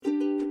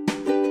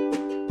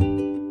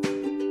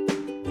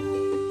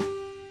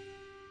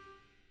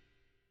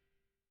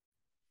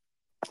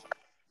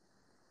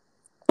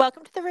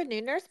Welcome to the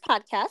Renew Nurse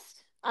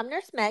podcast. I'm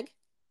Nurse Meg.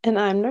 And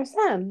I'm Nurse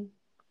Em.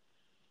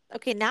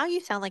 Okay, now you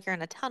sound like you're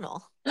in a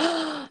tunnel.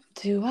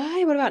 Do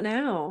I? What about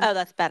now? Oh,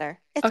 that's better.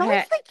 It's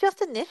always Okay, like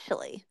just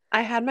initially.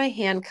 I had my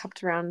hand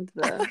cupped around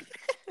the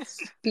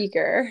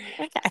speaker.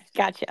 Okay,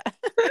 gotcha.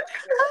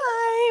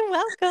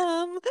 Hi,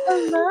 welcome.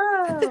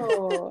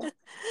 Hello.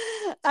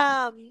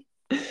 um,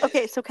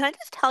 okay, so can I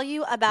just tell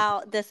you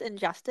about this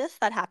injustice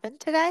that happened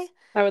today?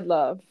 I would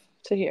love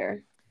to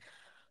hear.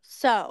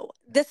 So,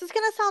 this is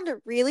going to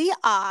sound really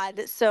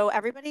odd, so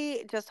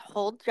everybody just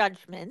hold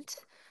judgment.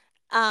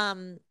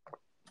 Um,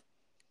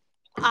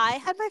 I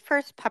had my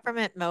first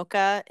peppermint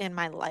mocha in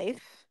my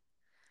life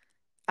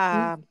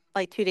Mm,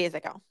 like 2 days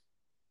ago.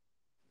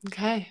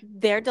 Okay.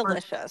 They're We're,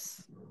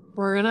 delicious.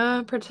 we're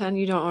gonna pretend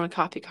you don't own a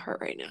coffee cart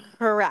right now.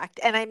 Correct.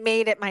 And I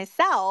made it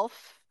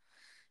myself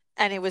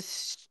and it was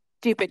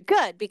stupid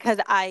good because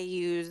I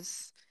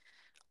use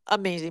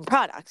amazing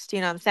products. Do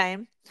you know what I'm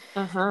saying?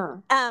 Uh-huh.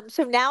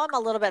 So now I'm a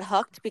little bit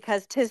hooked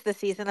because 'tis the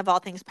season of all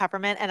things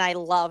peppermint and I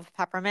love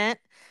peppermint.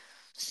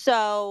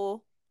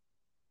 So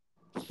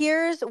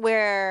here's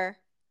where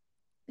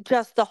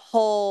just the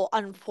whole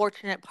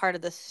unfortunate part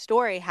of the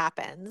story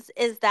happens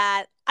is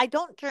that I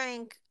don't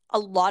drink a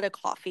lot of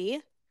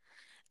coffee.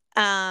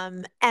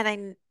 And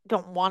I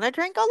don't want to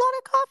drink a lot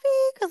of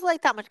coffee because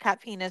like that much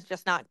caffeine is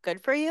just not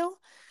good for you.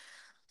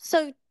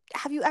 So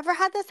have you ever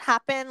had this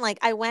happen? Like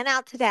I went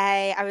out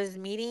today, I was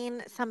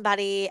meeting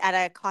somebody at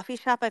a coffee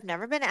shop I've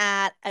never been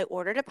at. I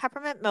ordered a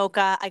peppermint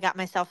mocha. I got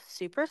myself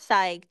super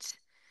psyched.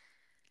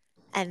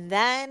 And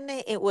then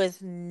it was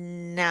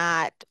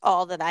not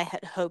all that I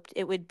had hoped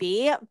it would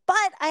be,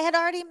 but I had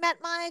already met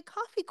my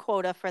coffee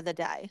quota for the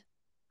day.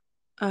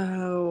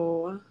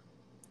 Oh.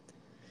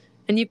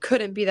 And you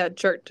couldn't be that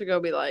jerk to go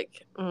be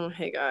like, oh,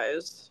 hey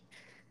guys.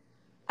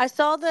 I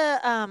saw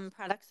the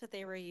products that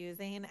they were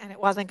using and it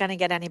wasn't going to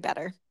get any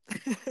better.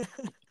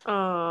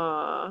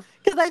 Aw.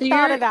 Because I So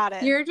thought you're about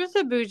it. you're just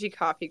a bougie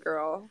coffee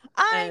girl.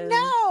 I And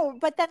know.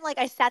 But then, like,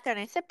 I sat there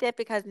and I sipped it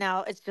because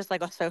now it's just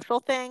like a social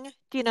thing.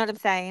 Do you know what I'm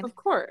saying? of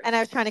And I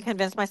was trying to course.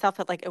 convince myself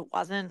that, like, it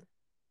wasn't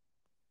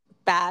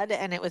bad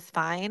and it was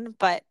fine.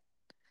 But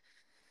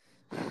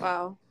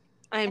Wow.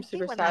 I am I hate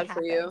super when that sad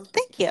for happens. you.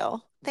 Thank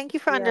you. Thank you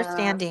for Yeah.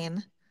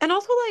 understanding. And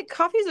also, like,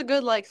 coffee's a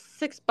good, like,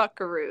 6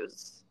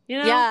 buckaroos, you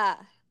know? Yeah.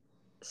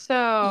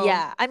 So,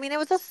 Yeah. I mean, it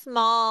was a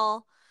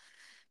small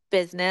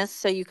business.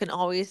 So you can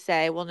always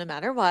say, well, no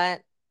matter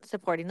what,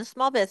 supporting a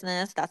small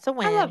business, that's a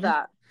I love win.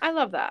 that. I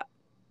love that.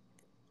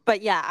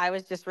 But yeah, I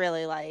was just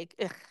really like,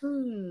 ugh,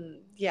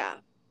 Yeah.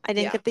 I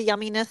didn't Yeah. get the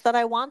yumminess that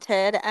I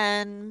wanted.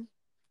 And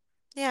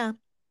yeah.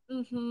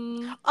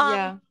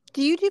 Yeah.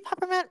 Do you do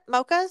peppermint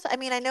mochas? I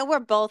mean, I know we're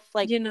both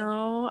like,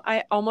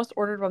 I almost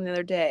ordered one the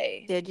other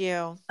day. did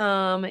you?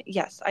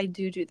 Yes, I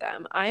do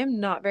them. I am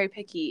not very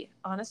picky.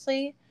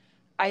 Honestly,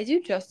 I do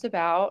just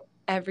about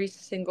every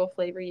single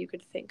flavor you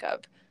could think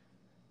of.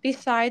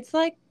 Besides,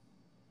 like,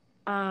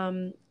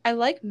 I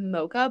like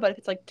mocha, but if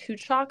it's, like, too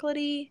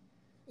chocolatey,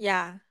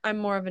 Yeah. I'm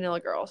more a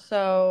vanilla girl.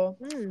 So,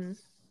 Mm.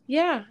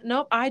 yeah,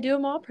 nope, I do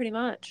them all pretty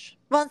much.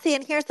 Well, see,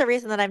 and here's the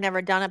reason that I've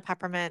never done a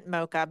peppermint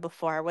mocha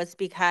before was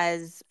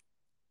because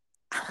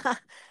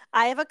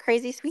I have a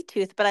crazy sweet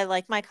tooth, but I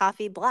like my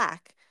coffee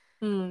black.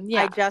 I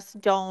Yeah, just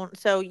don't.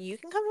 So you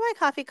can come to my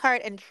coffee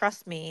cart and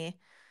trust me,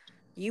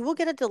 you will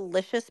get a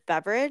delicious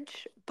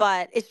beverage,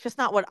 but it's just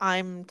not what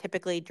I'm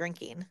typically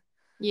drinking.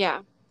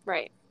 yeah,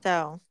 right.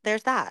 So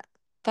there's that.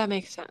 That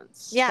makes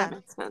sense. That Yeah.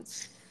 makes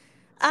sense.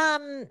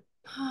 Um,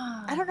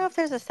 I don't know if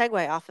there's a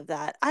segue off of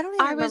that. I don't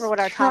even I remember was what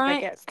our topic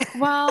trying, is.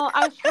 well,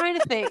 I was trying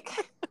to think.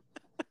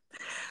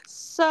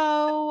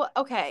 So,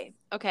 okay.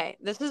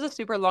 This is a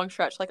super long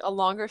stretch, like a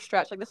longer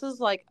stretch. Like, this is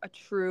like a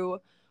true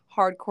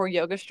hardcore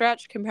yoga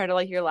stretch compared to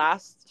like your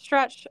last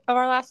stretch of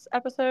our last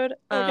episode.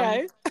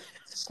 Okay.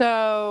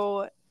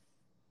 So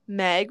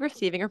Meg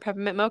receiving her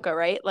peppermint mocha,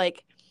 right?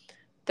 Like,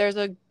 there's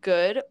a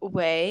good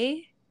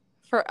way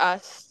for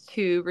us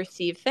to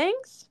receive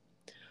things,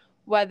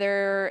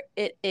 whether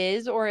it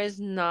is or is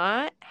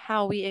not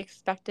how we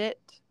expect it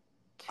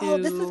Oh,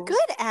 this is to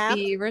good, Em.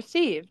 be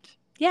received.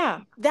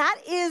 Yeah.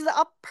 That is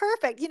a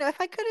perfect.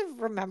 If I could have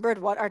remembered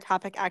what our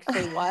topic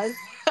actually was,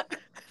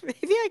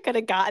 maybe I could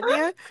have gotten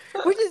there,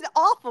 which is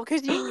awful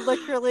because you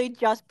literally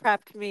just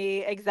prepped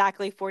me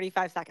exactly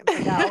 45 seconds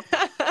ago.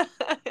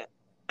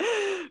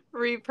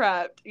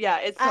 Reprepped. Yeah,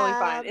 it's totally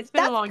fine. It's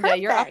been a That's long day.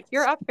 You're perfect.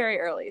 up very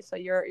early, so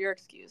you're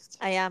excused.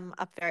 I am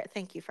up there.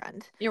 Thank you,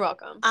 friend. You're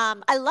welcome.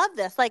 I love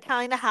this. Like,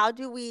 kind of, how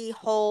do we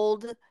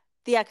hold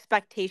the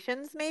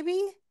expectations,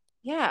 maybe,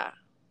 Yeah.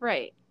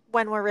 Right.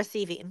 when we're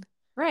receiving?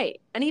 Right.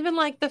 And even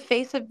like the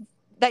face of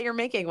that you're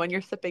making when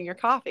you're sipping your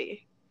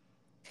coffee.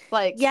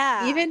 Like,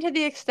 Yeah. even to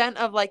the extent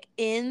of like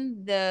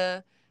in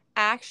the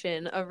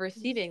action of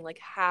receiving, like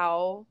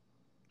how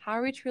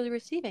are we truly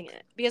receiving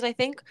it? Because I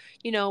think,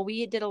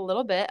 we did a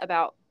little bit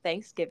about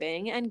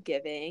Thanksgiving and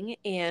giving,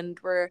 and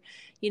we're,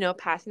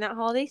 passing that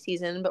holiday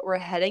season, but we're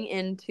heading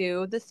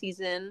into the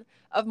season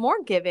of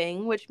more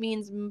giving, which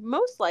means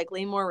most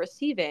likely more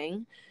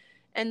receiving.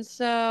 And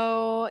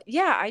so,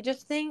 yeah, I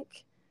just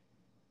think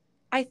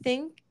I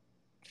think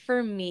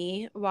for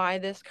me, why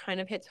this kind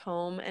of hits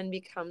home and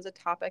becomes a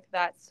topic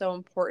that's so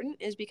important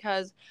is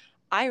because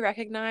I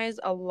recognize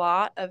a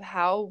lot of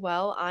how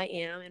well I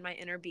am in my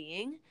inner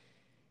being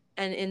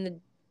and in the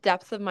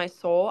depths of my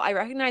soul. I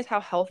recognize how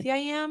healthy I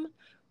am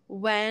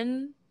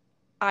when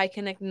I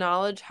can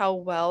acknowledge how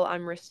well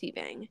I'm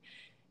receiving.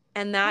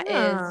 And that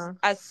is Yeah.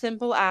 as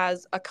simple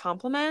as a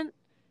compliment,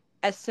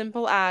 as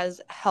simple as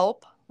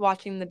help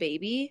watching the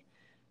baby,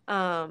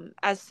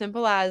 as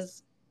simple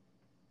as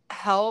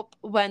help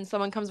when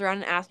someone comes around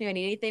and asks me if I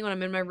need anything when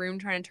I'm in my room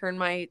trying to turn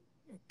my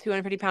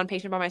 250-pound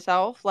patient by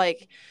myself.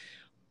 Like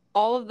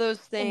all of those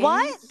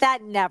What? things.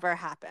 That never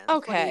happens.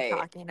 What are you Okay.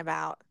 talking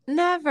about?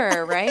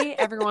 Never, right?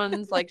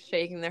 Everyone's like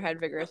shaking their head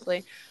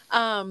vigorously.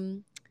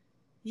 Um,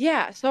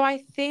 yeah, so I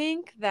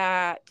think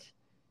that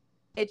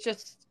it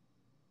just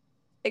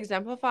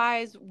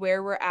exemplifies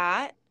where we're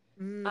at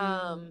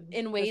in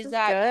This ways is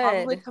that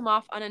probably good. come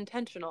off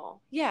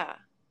unintentional. Yeah.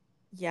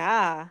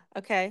 Yeah.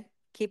 Okay.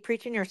 Keep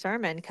preaching your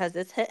sermon because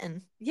it's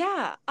hitting.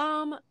 Yeah.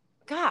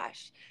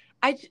 Gosh.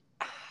 I j-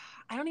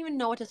 I don't even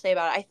know what to say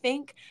about it. I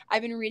think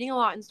I've been reading a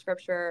lot in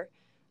scripture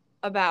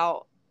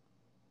about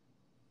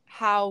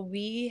how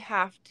we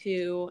have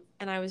to,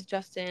 and I was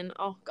just in,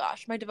 oh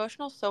gosh, my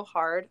devotional's so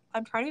hard.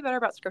 I'm trying to be better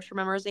about scripture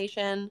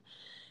memorization,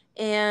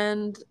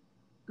 and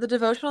the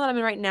devotional that I'm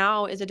in right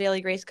now is a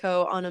Daily Grace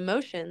Co on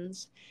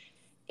emotions,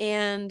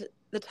 and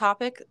the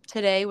topic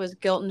today was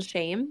guilt and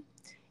shame.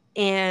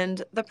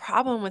 And the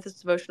problem with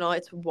this devotional,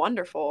 it's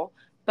wonderful,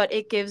 but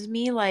it gives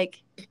me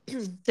like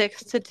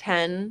 6 to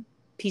 10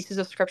 pieces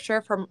of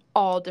scripture from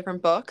all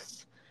different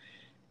books.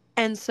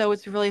 And so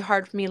it's really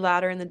hard for me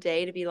later in the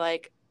day to be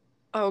like,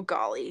 oh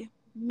golly,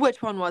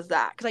 which one was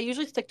that? Because I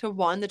usually stick to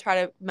one to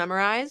try to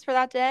memorize for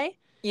that day.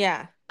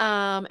 Yeah.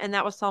 And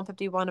that was Psalm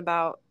 51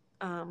 about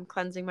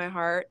cleansing my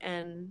heart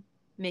and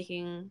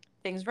making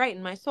things right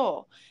in my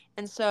soul.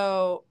 And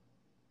so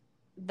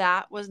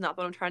that was not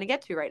what I'm trying to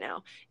get to right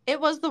now.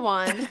 It was the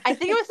one. I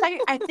think it was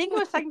second. I think it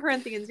was Second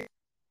Corinthians.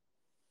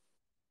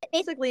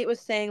 Basically, it was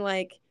saying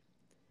like,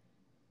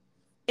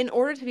 in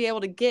order to be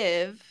able to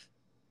give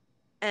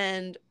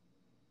and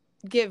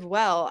give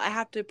well, I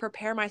have to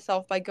prepare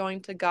myself by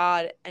going to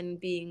God and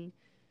being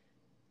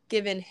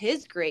given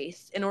His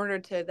grace in order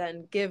to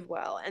then give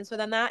well. And so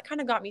then that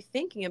kind of got me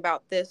thinking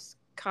about this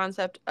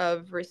concept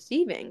of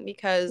receiving,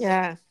 because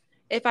Yeah.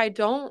 if I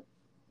don't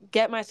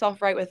get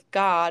myself right with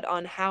God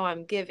on how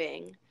I'm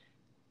giving,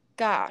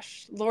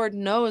 gosh, Lord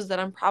knows that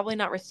I'm probably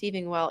not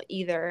receiving well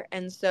either.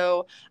 And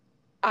so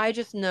I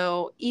just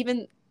know,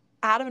 even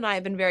Adam and I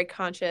have been very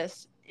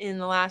conscious in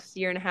the last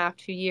year and a half,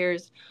 2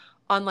 years,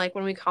 on like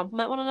when we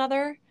compliment one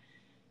another,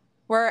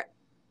 we're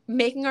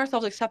making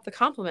ourselves accept the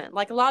compliment.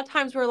 Like a lot of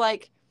times we're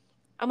like,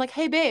 I'm like,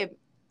 hey, babe,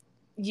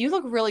 you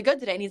look really good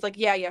today. And he's like,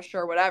 yeah, yeah,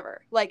 sure,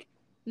 whatever. Like,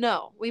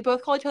 no, we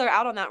both call each other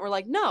out on that. We're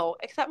like, no,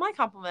 accept my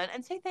compliment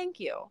and say thank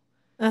you.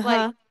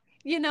 Like,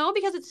 Uh-huh.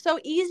 because it's so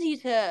easy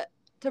to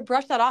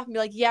brush that off and be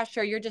like, yeah,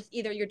 sure, you're just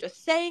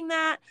saying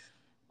that,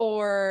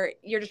 or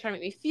you're just trying to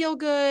make me feel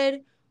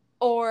good,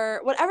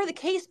 or whatever the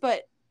case.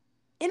 But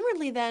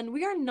inwardly, then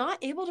we are not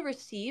able to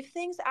receive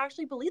things to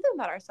actually believe them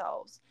about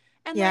ourselves.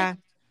 And like, Yeah.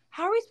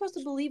 how are we supposed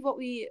to believe what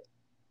we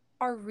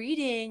are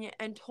reading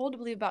and told to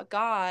believe about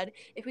God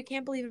if we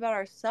can't believe about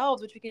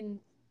ourselves, which we can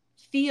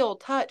feel,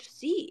 touch,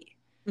 see?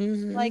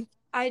 Mm-hmm. Like,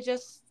 I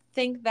just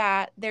think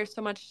that there's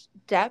so much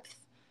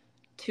depth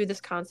to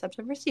this concept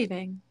of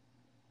receiving.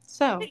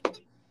 So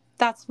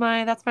that's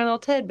my little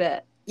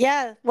tidbit.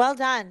 Yeah. Well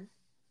done.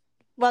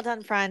 Well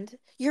done, friend.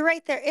 You're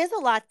right. There is a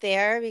lot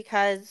there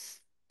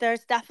because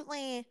there's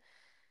definitely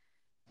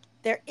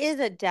there is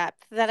a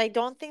depth that I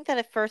don't think that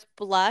at first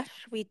blush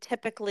we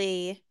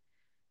typically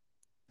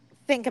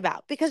think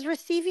about because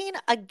receiving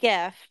a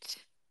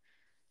gift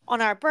on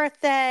our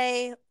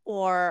birthday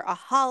or a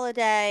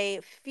holiday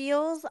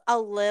feels a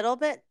little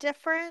bit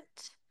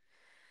different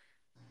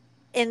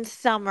in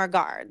some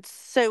regards.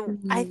 So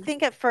I Mm-hmm.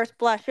 think at first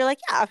blush, you're like,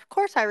 yeah, of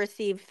course I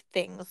receive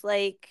things.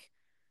 Like,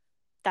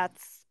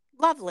 that's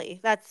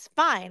lovely. That's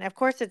fine. Of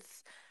course,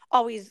 it's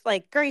always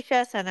like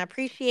gracious and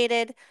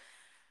appreciated.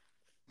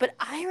 But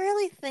I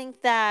really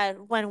think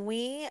that when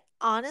we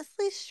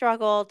honestly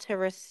struggle to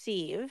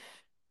receive,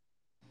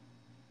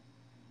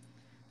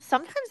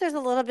 sometimes there's a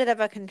little bit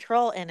of a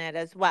control in it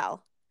as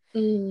well.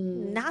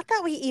 Mm. Not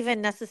that we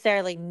even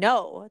necessarily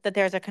know that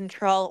there's a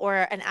control or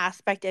an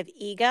aspect of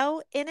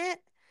ego in it,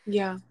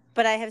 Yeah.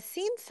 but I have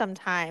seen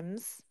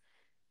sometimes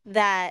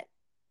that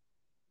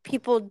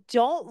people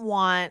don't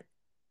want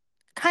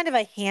kind of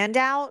a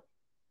handout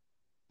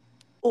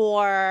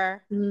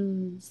or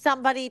Mm.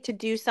 somebody to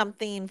do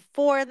something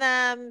for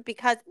them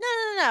because no,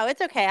 no, no, no,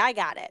 it's okay. I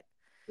got it.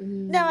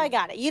 No, I Mm.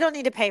 got it. You don't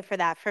need to pay for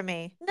that for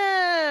me. No, no,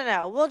 no,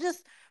 no, no.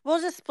 We'll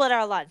just split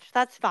our lunch.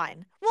 That's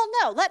fine. Well,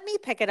 no, let me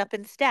pick it up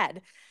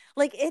instead.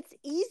 Like it's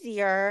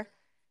easier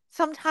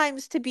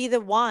sometimes to be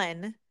the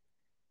one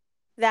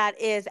that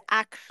is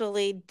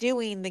actually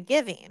doing the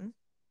giving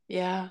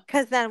Yeah.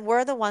 because then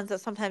we're the ones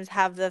that sometimes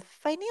have the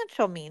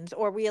financial means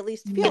or we at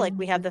least feel like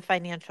we have Mm. the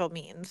financial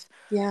means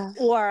Yeah.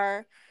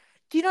 or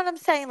Do you know what I'm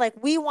saying?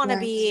 Like we want to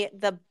Yes. be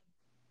the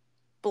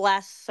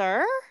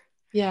blesser.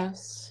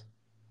 Yes.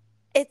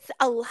 It's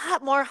a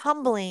lot more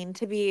humbling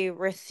to be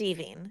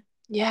receiving.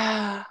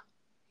 Yeah.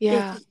 If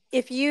Yeah.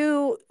 if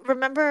you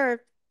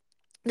remember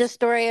the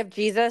story of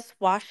Jesus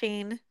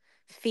washing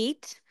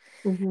feet,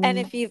 and Mm-hmm.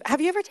 if you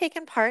have you ever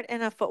taken part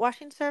in a foot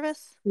washing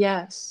service?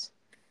 Yes.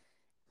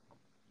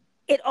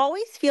 It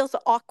always feels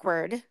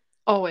awkward, but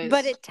Always.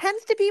 it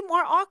tends to be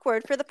more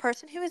awkward for the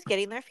person who is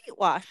getting their feet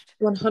washed.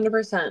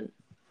 100%.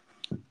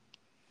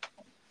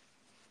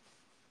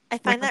 I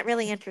find that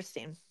really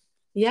interesting.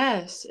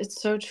 Yes,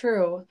 it's so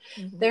true.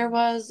 Hmm. There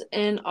was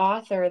an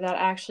author that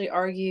actually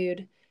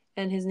argued,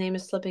 and his name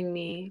is slipping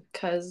me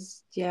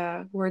because,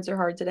 yeah, words are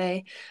hard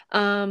today.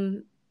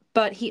 Um,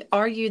 but he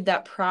argued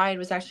that pride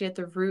was actually at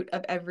the root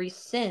of every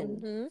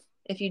sin Hmm.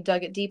 if you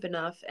dug it deep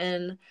enough.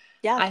 And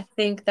Yeah. I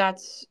think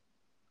that's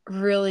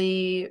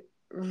really,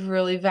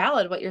 really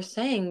valid what you're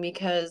saying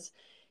because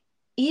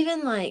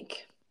even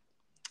like,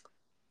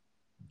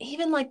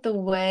 even like the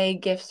way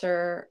gifts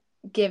are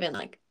given,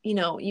 like,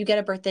 you get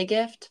a birthday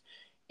gift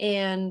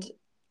and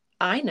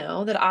I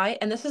know that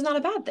and this is not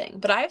a bad thing,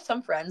 but I have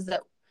some friends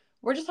that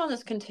we're just on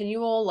this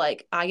continual,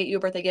 like, I get you a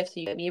birthday gift, so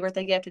you get me a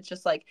birthday gift. It's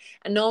just like,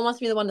 and no one wants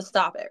to be the one to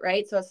stop it,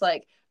 right? So it's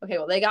like, okay,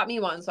 well, they got me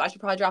one, so I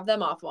should probably drop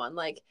them off one.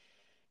 Like,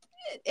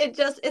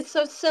 it's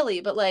so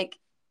silly. But like,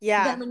 then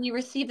Yeah. when you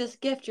receive this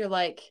gift, you're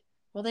like,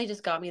 well, they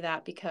just got me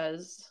that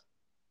because,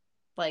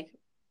 like,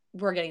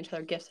 we're getting each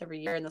other gifts every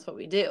year, and that's what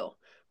we do.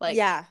 Like,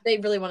 Yeah. they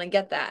really want to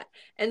get that.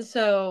 And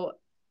so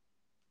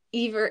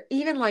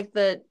even like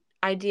the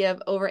idea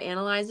of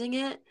overanalyzing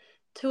it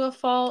to a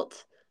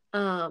fault,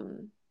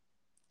 um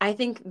I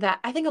think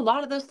a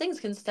lot of those things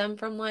can stem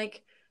from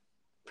like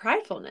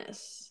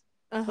pridefulness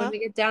when Uh-huh. we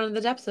get down to the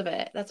depths of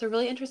it. That's a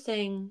really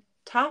interesting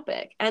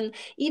topic. And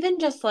even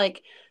just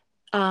like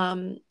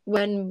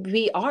when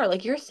we are,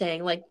 like you're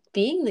saying, like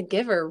being the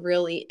giver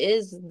really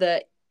is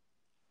the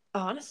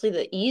honestly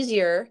the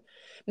easier,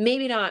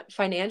 maybe not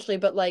financially,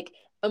 but like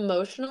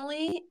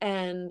emotionally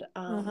and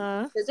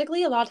Uh-huh.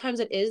 physically, a lot of times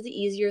it is the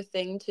easier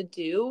thing to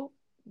do.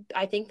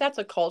 I think that's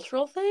a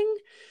cultural thing.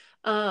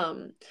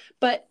 um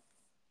but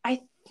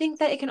I think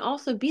that it can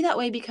also be that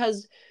way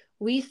because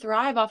we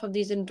thrive off of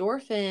these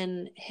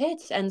endorphin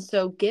hits. And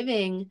so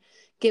giving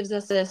gives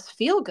us this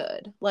feel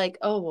good, like,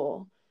 oh,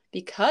 well,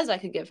 because I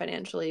could give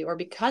financially or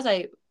because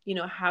I,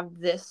 have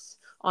this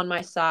on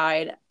my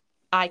side,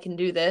 I can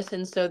do this.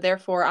 And so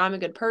therefore I'm a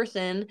good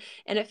person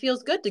and it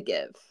feels good to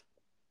give.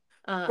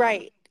 Um,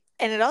 Right.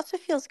 And it also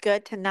feels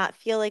good to not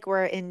feel like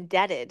we're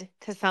indebted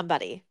to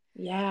somebody.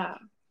 yeah.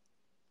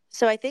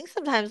 So I think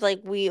sometimes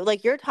like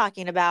like you're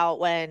talking about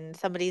when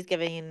somebody's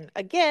giving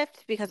a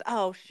gift because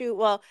oh shoot,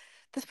 well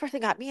this person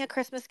got me a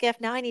Christmas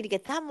gift, now I need to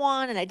get them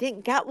one and I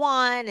didn't get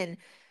one, and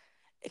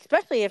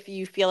especially if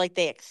you feel like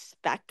they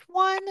expect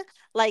one,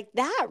 like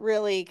that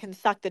really can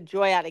suck the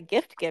joy out of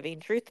gift giving,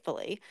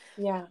 truthfully.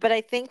 Yeah. But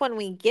I think when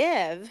we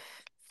give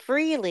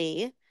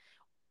freely,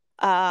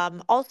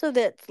 also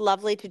that's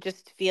lovely to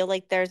just feel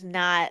like there's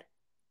not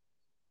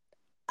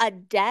a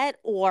debt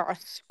or a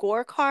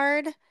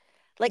scorecard.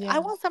 Like, I Yeah.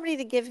 want somebody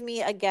to give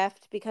me a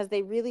gift because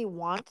they really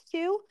want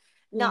to,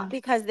 not Yeah.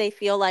 because they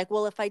feel like,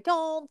 well, if I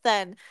don't,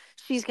 then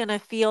she's going to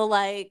feel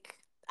like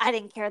I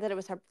didn't care that it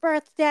was her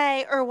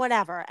birthday or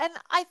whatever. And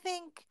I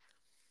think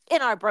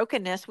in our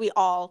brokenness, we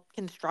all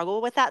can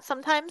struggle with that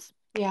sometimes.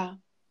 Yeah.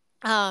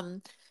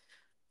 Um,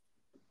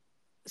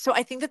 so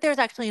I think that there's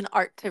actually an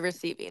art to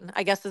receiving,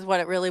 I guess is what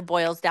it really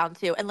boils down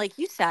to. And like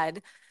you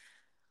said,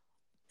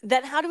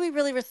 then how do we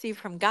really receive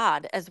from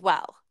God as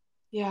well?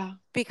 Yeah.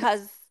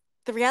 Because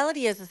the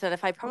reality is that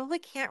if I probably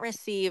can't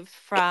receive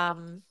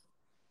from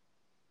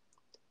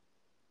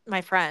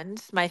my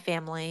friends, my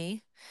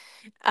family,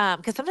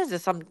 because sometimes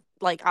it's some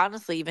like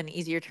honestly even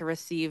easier to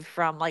receive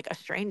from like a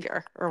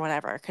stranger or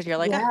whatever, because you're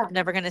like, oh, Yeah. I'm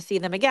never going to see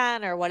them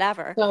again or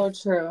whatever. So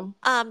true.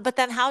 But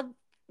then how,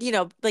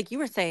 like you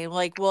were saying,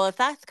 like, well, if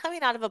that's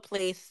coming out of a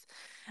place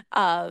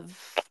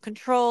of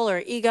control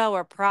or ego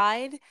or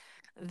pride,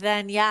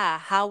 then yeah,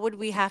 how would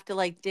we have to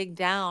like dig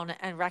down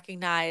and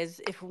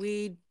recognize if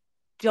we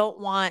don't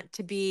want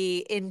to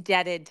be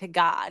indebted to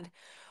God,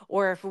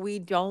 or if we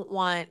don't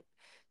want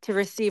to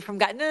receive from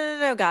God? No, no,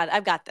 no, God,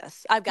 I've got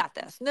this. I've got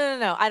this. No, no,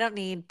 no. I don't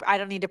need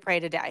to pray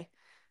today.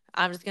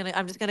 I'm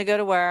just gonna go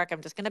to work.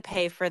 I'm just gonna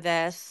pay for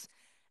this.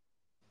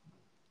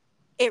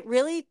 It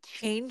really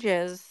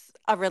changes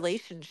a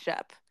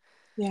relationship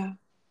Yeah.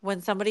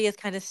 when somebody is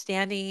kind of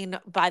standing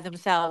by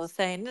themselves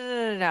saying, no,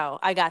 no, no, no,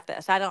 I got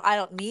this. I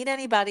don't need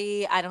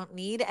anybody. I don't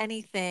need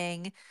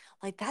anything.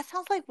 Like that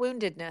sounds like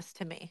woundedness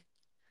to me.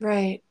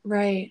 Right,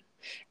 right.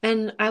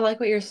 And I like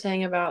what you're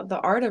saying about the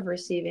art of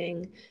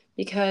receiving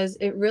because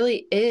it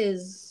really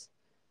is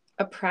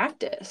a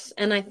practice.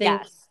 And I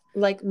think, Yes.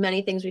 like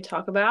many things we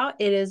talk about,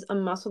 it is a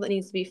muscle that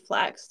needs to be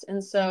flexed.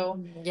 And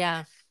so,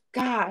 Yeah.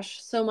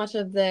 gosh, so much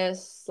of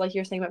this, like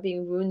you're saying about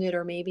being wounded,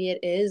 or maybe it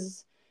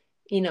is,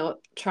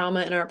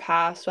 trauma in our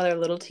past, whether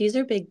little T's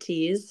or big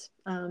T's.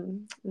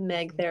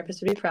 Meg, Mhm.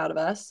 therapist, would be proud of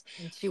us.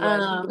 She would.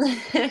 Um,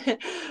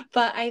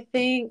 but I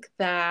think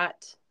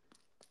that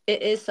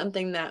it is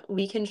something that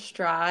we can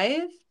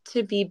strive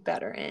to be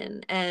better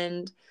in.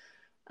 And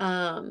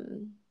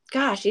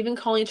gosh, even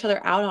calling each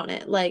other out on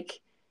it. Like,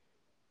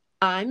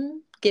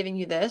 I'm giving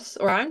you this,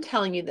 or I'm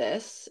telling you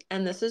this,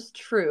 and this is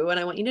true, and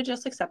I want you to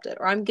just accept it.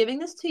 Or I'm giving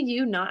this to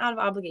you not out of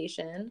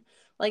obligation.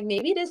 Like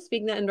maybe it is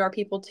speaking that into our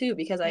people too,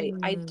 because I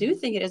do Mm,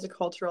 think it is a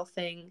cultural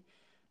thing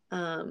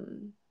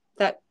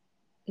that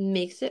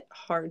makes it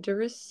hard to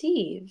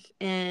receive.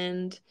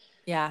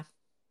 yeah.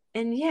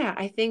 And yeah,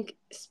 I think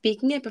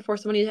speaking it before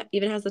somebody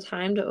even has the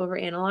time to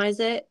overanalyze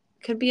it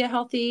could be a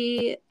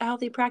healthy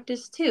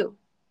practice too.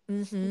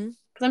 Hmm.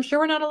 Because I'm sure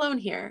we're not alone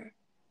here.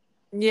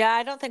 Yeah,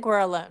 I don't think we're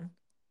alone.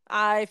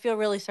 I feel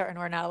really certain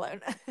we're not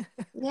alone.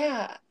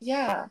 Yeah,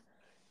 yeah,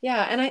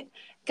 yeah. And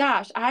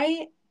gosh,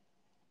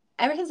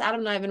 ever since Adam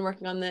and I have been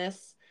working on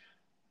this,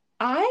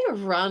 I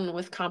run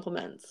with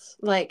compliments.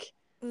 Like,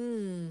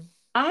 Mm,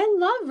 I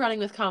love running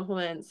with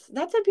compliments.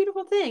 That's a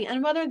beautiful thing.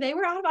 And whether they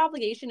were out of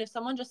obligation, if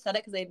someone just said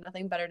it because they had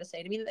nothing better to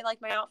say to me that they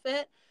liked my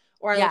outfit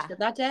or I looked yeah. good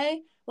that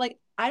day, like,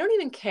 I don't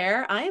even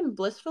care. I am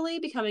blissfully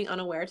becoming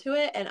unaware to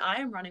it and I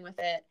am running with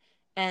it.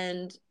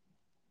 And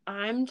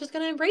I'm just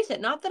going to embrace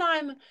it. Not that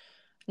I'm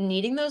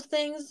needing those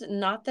things,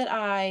 not that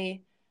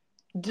I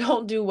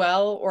don't do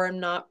well or I'm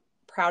not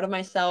proud of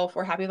myself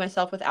or happy with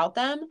myself without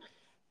them.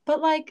 But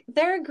like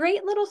they're a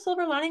great little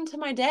silver lining to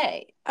my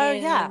day. Oh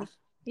yeah.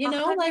 And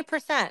like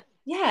 100%.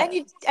 And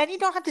yes, you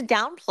don't have to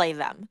downplay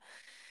them.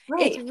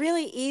 It's right.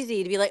 really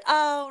easy to be like,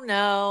 "Oh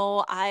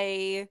no,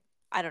 I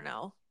don't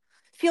know.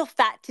 Feel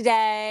fat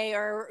today,"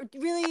 or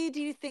 "Really,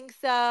 do you think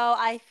so?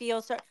 I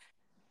feel so."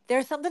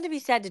 There's something to be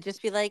said to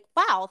just be like,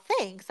 "Wow,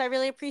 thanks. I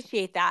really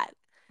appreciate that."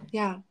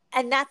 Yeah.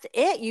 And that's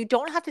it. You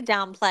don't have to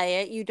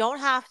downplay it. You don't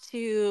have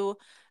to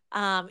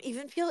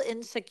even feel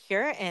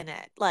insecure in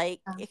it.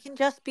 Like Yeah. it can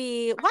just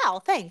be,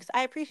 "Wow, thanks.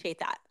 I appreciate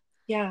that."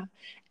 Yeah.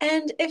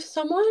 And if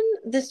someone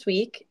this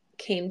week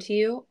came to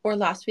you or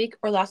last week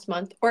or last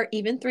month or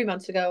even 3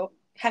 months ago,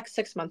 heck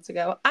 6 months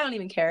ago, I don't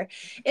even care.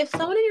 If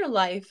someone in your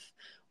life,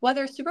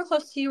 whether super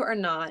close to you or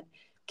not,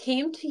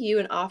 came to you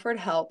and offered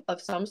help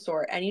of some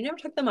sort and you never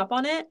took them up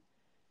on it,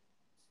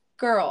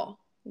 girl,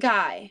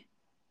 guy,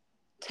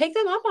 take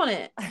them up on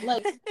it.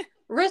 Like,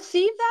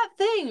 receive that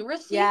thing,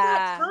 receive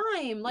that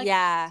Yeah. time. Like,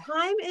 Yeah.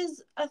 time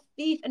is a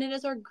thief and it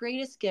is our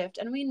greatest gift.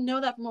 And we know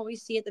that from what we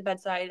see at the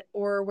bedside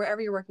or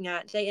wherever you're working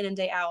at, day in and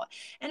day out.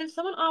 And if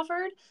someone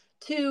offered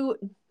to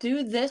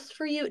do this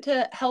for you,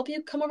 to help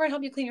you come over and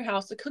help you clean your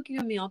house, to cook you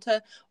a meal,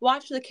 to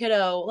watch the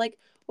kiddo, like,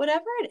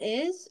 whatever it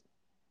is,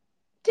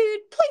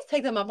 dude, please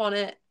take them up on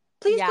it.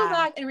 Please go Yeah.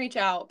 back and reach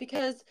out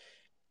because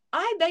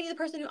I bet you the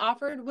person who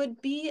offered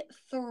would be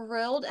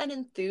thrilled and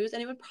enthused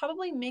and it would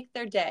probably make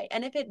their day.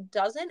 And if it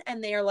doesn't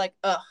and they are like,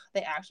 ugh,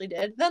 they actually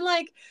did, then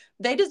like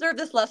they deserve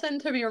this lesson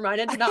to be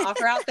reminded to not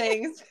offer out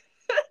things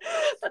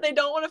that they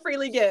don't want to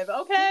freely give.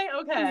 Okay?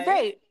 Okay.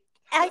 Right.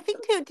 I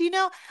think too, do you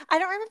know, I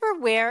don't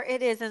remember where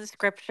it is in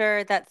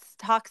scripture that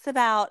talks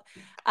about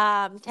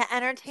to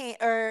entertain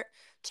or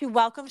to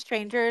welcome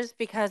strangers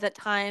because at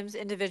times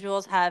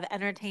individuals have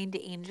entertained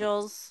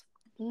angels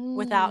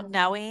without Mm,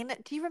 knowing.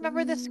 Do you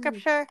remember this mm.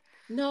 scripture?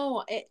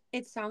 No,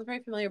 it sounds very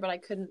familiar, but I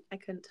couldn't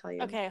tell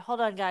you. Okay,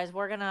 hold on, guys.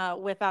 We're gonna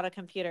whip out a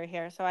computer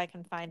here so I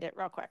can find it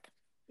real quick.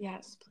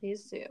 Yes,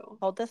 please do.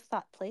 Hold this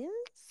thought, please.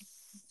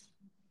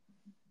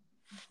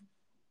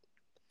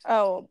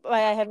 Oh, I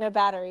have no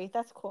battery.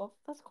 That's cool.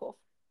 That's cool.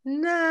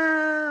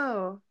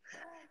 No.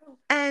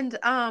 And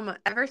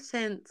ever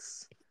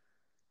since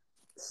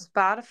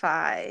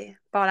Spotify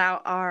bought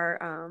out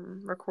our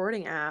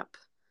recording app,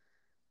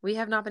 we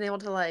have not been able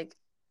to like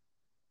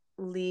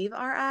leave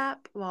our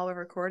app while we're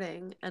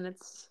recording and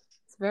it's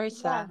very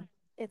Yeah, sad.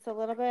 it's a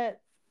little bit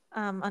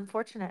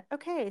unfortunate.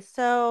 Okay,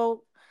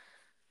 so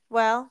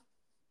well,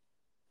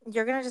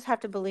 you're gonna just have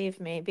to believe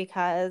me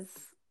because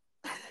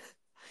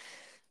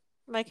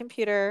my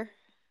computer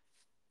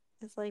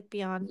is like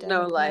beyond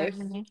No dead life.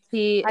 apparently.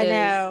 He I is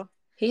know.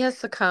 he has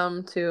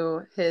succumbed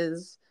to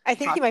his I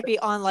think he might be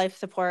on hospice. life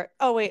support.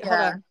 Oh wait, hold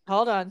Yeah. on.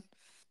 Hold on.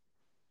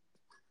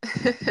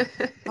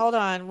 Hold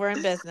on. We're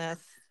in business.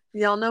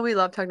 Y'all know we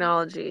love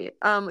technology.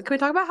 Can we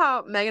talk about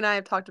how Meg and I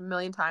have talked a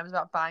million times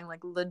about buying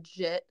like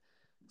legit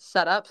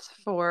setups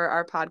for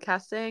our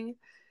podcasting?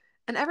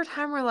 And every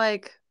time we're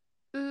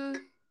mm,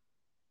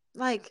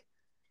 like,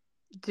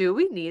 do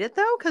we need it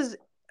though? Because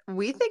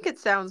we think it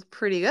sounds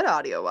pretty good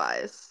audio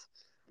wise.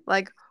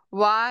 Like,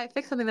 why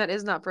fix something that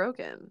is not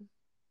broken?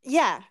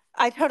 Yeah,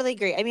 I totally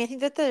agree. I mean, I think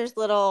that there's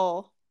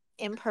little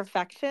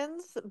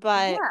imperfections,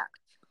 but Yeah.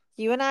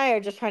 you and I are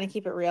just trying to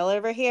keep it real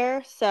over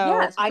here. So Yes,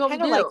 that's I what we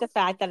kind of like do. the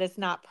fact that it's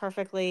not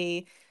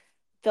perfectly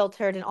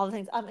filtered and all the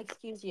things.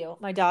 Excuse you.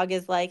 My dog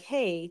is like,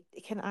 "Hey,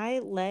 can I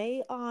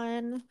lay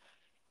on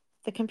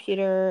the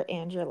computer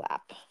and your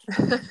lap?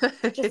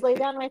 Just lay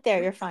down right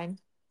there. You're fine.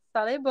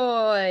 Sally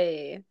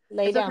boy.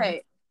 Lay It's down."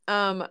 okay.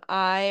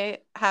 I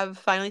have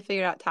finally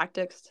figured out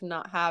tactics to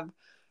not have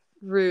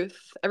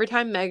Ruth. Every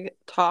time Meg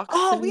talks to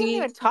Oh, we haven't me,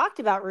 even talked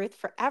about Ruth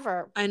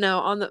forever. I know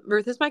on the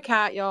Ruth is my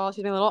cat, y'all.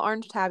 She's my little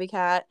orange tabby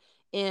cat.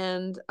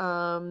 And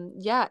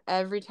yeah,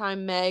 every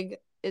time Meg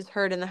is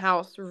heard in the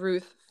house,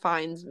 Ruth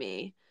finds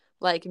me.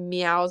 Like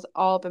meows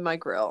all up in my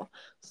grill.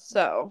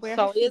 So Where has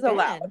Sully she is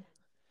allowed. been?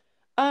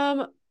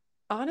 Um,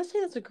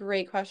 honestly, that's a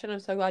great question. I'm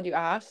so glad you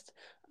asked.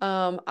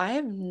 I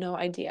have no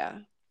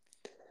idea.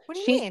 What do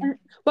you She mean?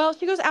 well,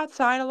 she goes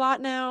outside a lot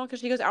now because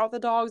she goes out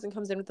with the dogs and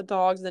comes in with the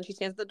dogs, and then she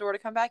stands at the door to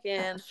come back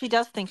in. She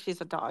does think she's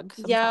a dog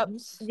Yep,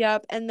 sometimes.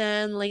 yep. And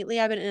then lately,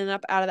 I've been in and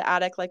up out of the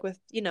attic, like with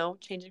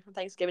changing from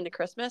Thanksgiving to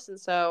Christmas, and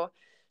so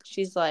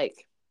she's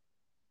like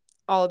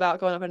all about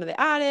going up into the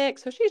attic.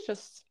 So she's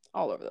just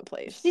all over the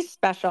She's place.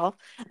 special.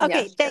 Yeah,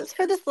 Okay, she thanks is.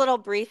 for this little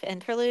brief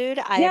interlude.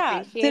 I Yeah.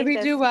 Did appreciate we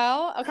this do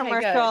well? Okay, good.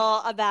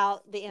 commercial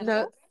about the No,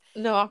 animals.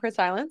 no awkward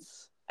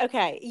silence.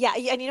 Okay, yeah,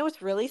 and you know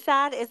what's really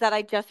sad is that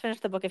I just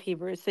finished the book of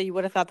Hebrews, so you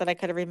would have thought that I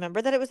could have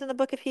remembered that it was in the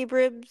book of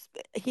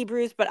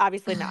Hebrews, but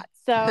obviously not.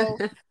 So,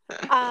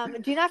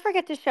 do not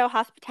forget to show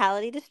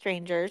hospitality to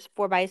strangers,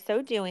 for by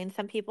so doing,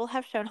 some people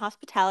have shown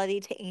hospitality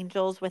to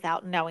angels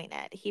without knowing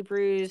it.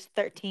 Hebrews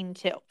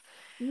 13:2.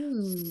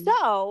 Hmm.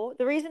 So,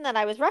 the reason that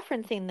I was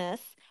referencing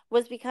this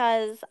was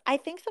because I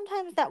think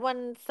sometimes that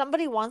when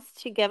somebody wants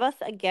to give us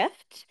a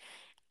gift,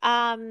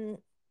 um,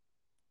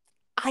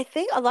 I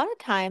think a lot of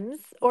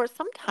times or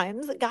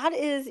sometimes God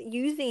is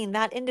using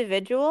that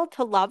individual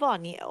to love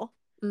on you.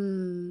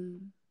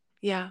 Mm.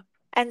 Yeah.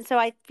 And so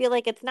I feel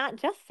like it's not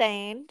just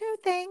saying no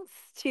thanks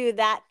to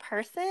that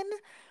person,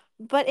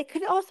 but it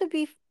could also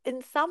be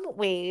in some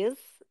ways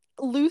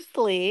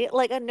loosely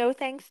like a no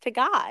thanks to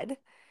God.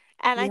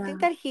 And I think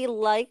Yeah. that he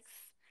likes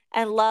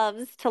and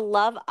loves to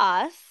love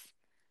us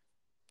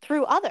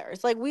through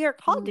others. Like we are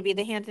called to be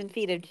the Mm. hands and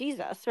feet of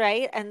Jesus,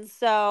 right? And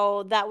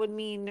so that would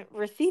mean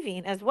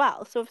receiving as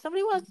well. So if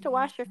somebody wants to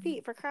wash your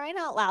feet for crying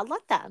out loud,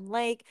 let them.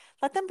 Like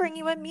let them bring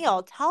you a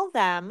meal. Tell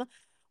them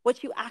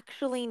what you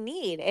actually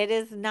need. It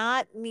does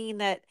not mean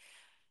that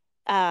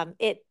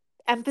it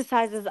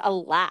emphasizes a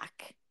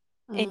lack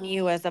in Mm.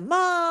 you as a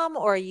mom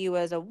or you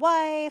as a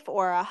wife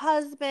or a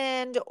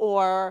husband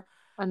or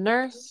A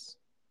nurse.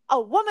 a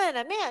woman,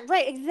 a man,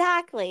 right?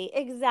 Exactly,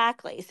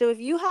 exactly. So if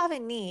you have a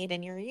need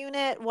in your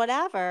unit,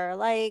 whatever,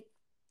 like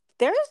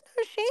there is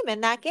no shame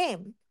in that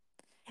game.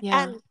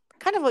 Yeah. And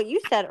kind of what you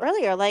said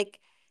earlier, like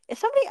if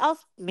somebody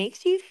else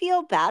makes you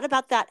feel bad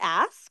about that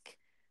ask,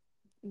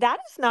 that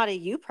is not a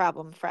you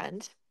problem,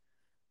 friend.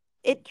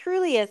 It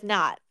truly is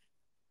not.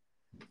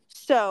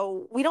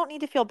 So we don't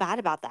need to feel bad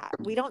about that.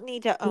 We don't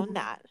need to own Mhm.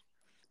 that.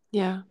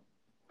 Yeah.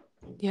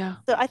 Yeah.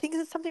 So I think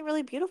there's something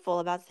really beautiful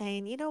about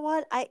saying, you know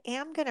what, I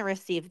am going to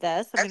receive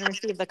this. I'm going to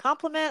receive the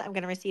compliment. I'm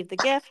going to receive the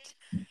gift.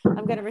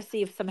 I'm going to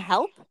receive some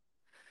help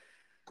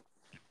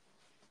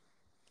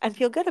and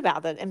feel good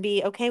about it and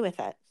be okay with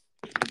it.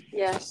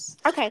 Yes.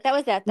 Okay, that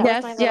was it. That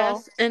was my Yes, little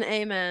yes, and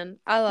amen.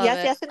 I love yes,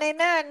 it. yes, and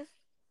amen.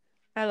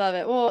 I love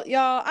it. Well,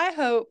 y'all, I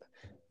hope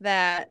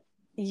that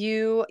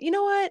you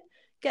know what?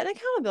 Get an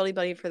accountability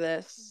buddy for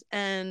this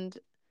and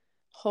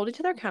hold each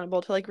other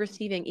accountable to like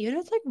receiving, even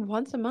if it's like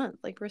once a month,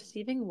 like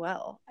receiving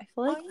well. I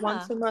feel Oh, like yeah.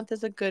 once a month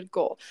is a good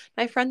goal.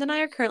 My friend and I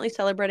are currently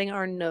celebrating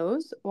our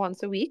no's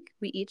once a week.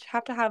 We each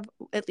have to have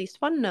at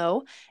least one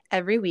no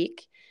every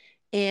week.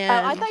 Oh, I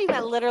And thought you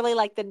meant literally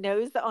like the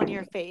nose on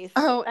your face.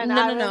 oh, And no,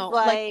 I no, was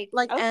no. like,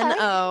 Like okay.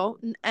 N-O,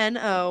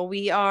 N-O.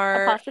 We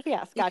are Apostrophe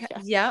S. because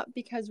Gotcha. yep,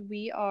 because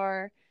we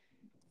are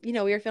we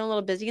were feeling a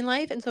little busy in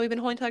life, and so we've been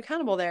holding each other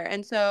accountable there.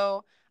 And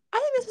so I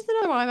think this is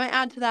another one I might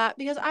add to that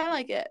because I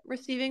like it.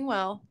 Receiving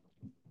well.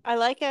 I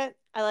like it.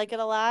 I like it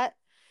a lot.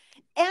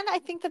 And I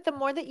think that the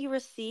more that you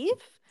receive,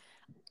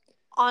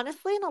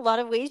 honestly, in a lot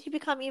of ways, you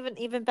become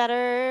even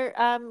better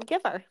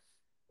giver.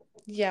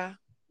 Yeah.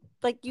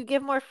 Like you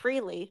give more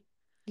freely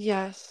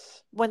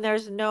Yes. when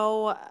there's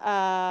no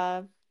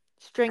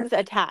strings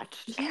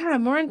attached. Yeah,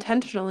 more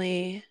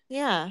intentionally,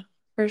 Yeah.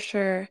 for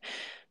sure.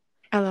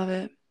 I love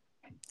it.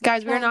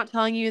 Guys, we are Okay. not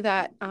telling you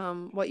that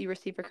what you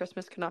receive for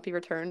Christmas cannot be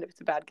returned if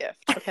it's a bad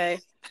gift, okay?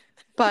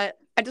 But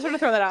I just want to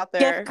throw that out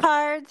Gift there.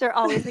 cards are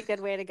always a good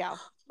way to go.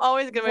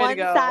 Always a good way to One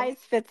go. size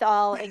fits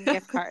all in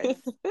gift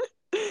cards.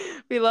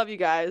 We love you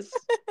guys.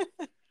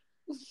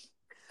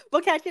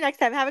 We'll catch you next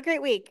time. Have a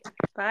great week.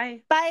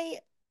 Bye. Bye.